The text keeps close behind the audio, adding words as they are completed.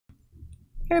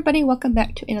Hey everybody, welcome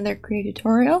back to another Krita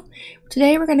tutorial.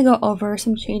 Today we're going to go over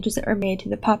some changes that were made to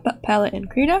the pop-up palette in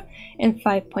Krita in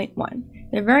 5.1.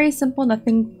 They're very simple,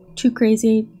 nothing too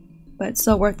crazy, but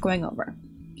still worth going over.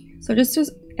 So just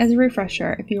as a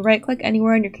refresher, if you right click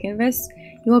anywhere on your canvas,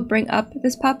 you will bring up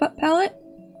this pop-up palette.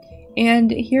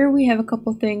 And here we have a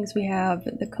couple things. We have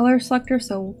the color selector,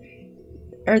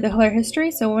 or the color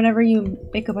history. So whenever you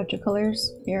make a bunch of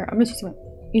colors, here, I'm just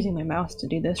using my mouse to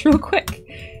do this real quick.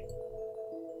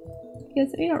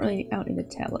 Because I don't need a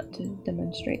tablet to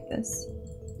demonstrate this.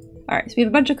 Alright, so we have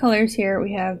a bunch of colors here.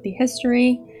 We have the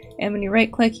history, and when you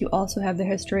right click, you also have the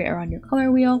history around your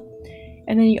color wheel.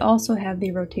 And then you also have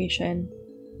the rotation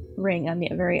ring on the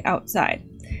very outside.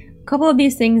 A couple of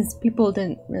these things people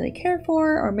didn't really care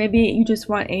for, or maybe you just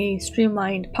want a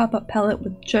streamlined pop-up palette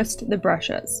with just the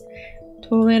brushes.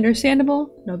 Totally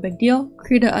understandable, no big deal.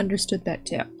 Krita understood that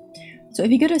too. So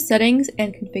if you go to settings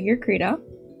and configure Krita,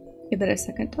 give it a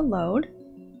second to load.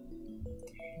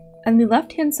 On the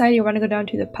left hand side, you want to go down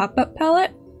to the pop-up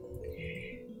palette.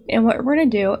 And what we're going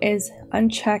to do is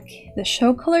uncheck the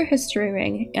show color history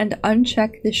ring and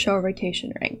uncheck the show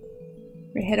rotation ring.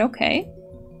 We're going to hit OK.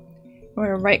 We're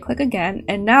going to right click again,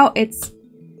 and now it's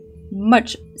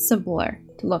much simpler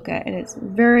to look at, and it's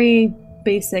very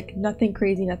basic, nothing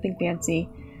crazy, nothing fancy.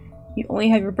 You only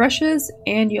have your brushes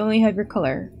and you only have your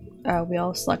color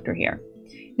wheel selector here.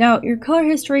 Now, your color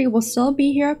history will still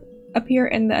be here up here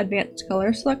in the advanced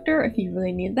color selector if you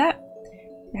really need that.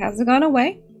 It hasn't gone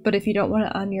away, but if you don't want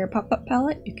it on your pop-up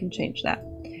palette, you can change that.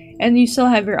 And you still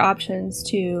have your options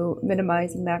to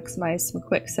minimize and maximize some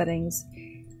quick settings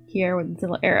here with the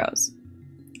little arrows.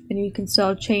 And you can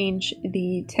still change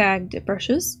the tagged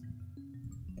brushes.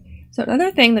 So another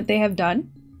thing that they have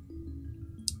done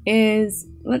is,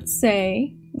 let's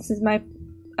say, this is my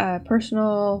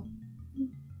personal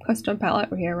custom palette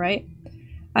over here, right?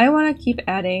 I want to keep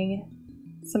adding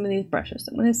some of these brushes.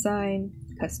 I'm going to assign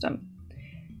custom.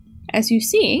 As you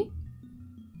see,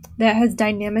 that has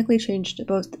dynamically changed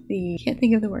both the, can't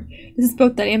think of the word. This is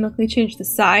both dynamically changed the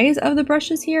size of the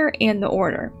brushes here and the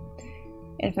order.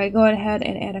 And if I go ahead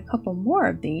and add a couple more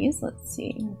of these, let's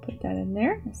see, we'll put that in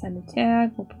there, assign the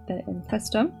tag, we'll put that in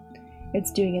custom.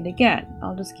 It's doing it again.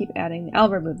 I'll just keep adding, I'll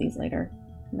remove these later.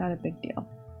 Not a big deal.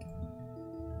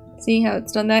 See how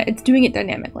it's done that? It's doing it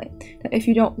dynamically. Now, if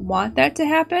you don't want that to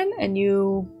happen and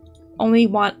you only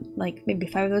want like maybe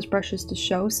 5 of those brushes to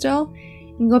show still,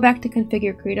 you can go back to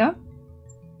configure Krita.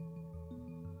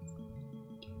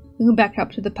 You go back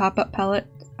up to the pop-up palette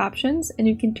options and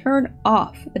you can turn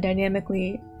off the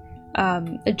dynamically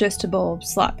adjustable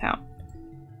slot count.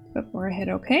 But we're gonna hit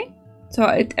OK. So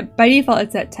by default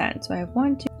it's at 10. So I have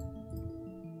 1, 2.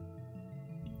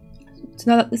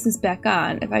 So now that this is back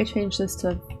on, if I change this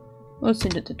to, let's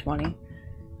change it to 20.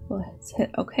 Let's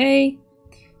hit OK.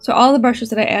 So all the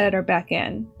brushes that I added are back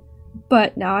in,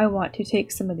 but now I want to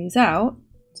take some of these out.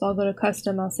 So I'll go to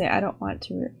custom, I'll say I don't want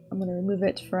to, I'm going to remove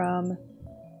it from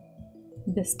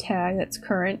this tag that's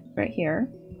current right here.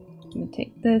 I'm going to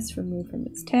take this, remove from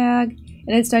this tag,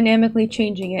 and it's dynamically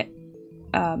changing it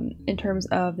in terms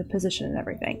of the position and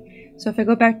everything. So if I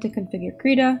go back to configure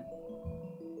Krita,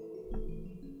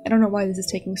 I don't know why this is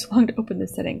taking so long to open the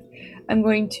settings. I'm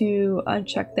going to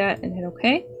uncheck that and hit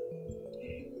OK.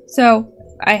 So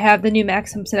I have the new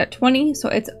maximum set at 20, so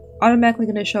it's automatically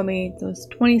going to show me those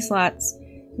 20 slots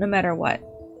no matter what,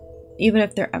 even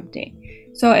if they're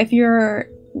empty. So if you're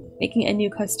making a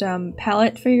new custom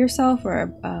palette for yourself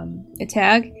or a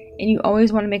tag, and you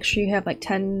always want to make sure you have like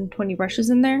 10-20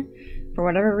 brushes in there for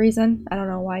whatever reason, I don't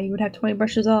know why you would have 20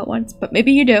 brushes all at once, but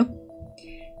maybe you do.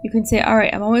 You can say,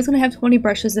 alright, I'm always going to have 20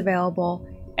 brushes available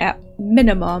at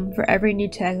minimum for every new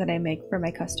tag that I make for my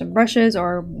custom brushes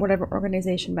or whatever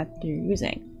organization method you're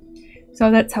using. So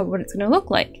that's what it's going to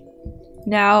look like.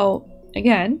 Now,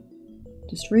 again,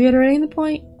 just reiterating the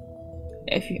point,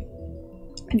 if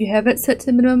you have it set to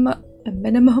a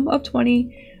minimum of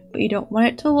 20, but you don't want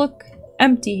it to look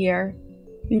empty here,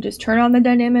 you just turn on the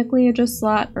dynamically adjust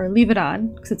slot or leave it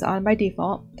on because it's on by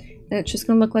default. And it's just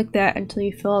going to look like that until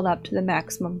you fill it up to the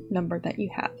maximum number that you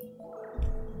have.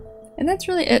 And that's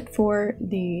really it for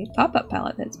the pop-up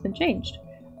palette that's been changed.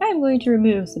 I'm going to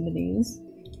remove some of these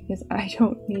because I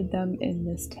don't need them in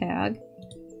this tag.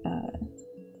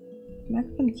 I'm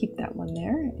actually going to keep that one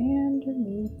there and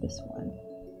remove this one.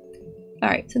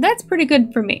 Alright, so that's pretty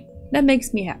good for me. That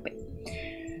makes me happy.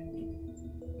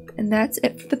 And that's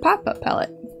it for the pop-up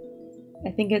palette. I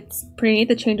think it's pretty neat,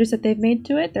 the changes that they've made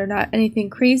to it. They're not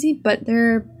anything crazy, but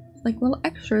they're like little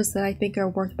extras that I think are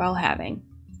worthwhile having.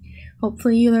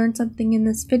 Hopefully you learned something in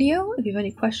this video. If you have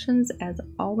any questions, as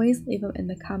always, leave them in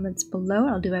the comments below.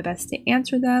 I'll do my best to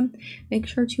answer them. Make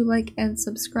sure to like and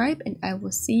subscribe, and I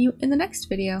will see you in the next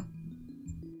video.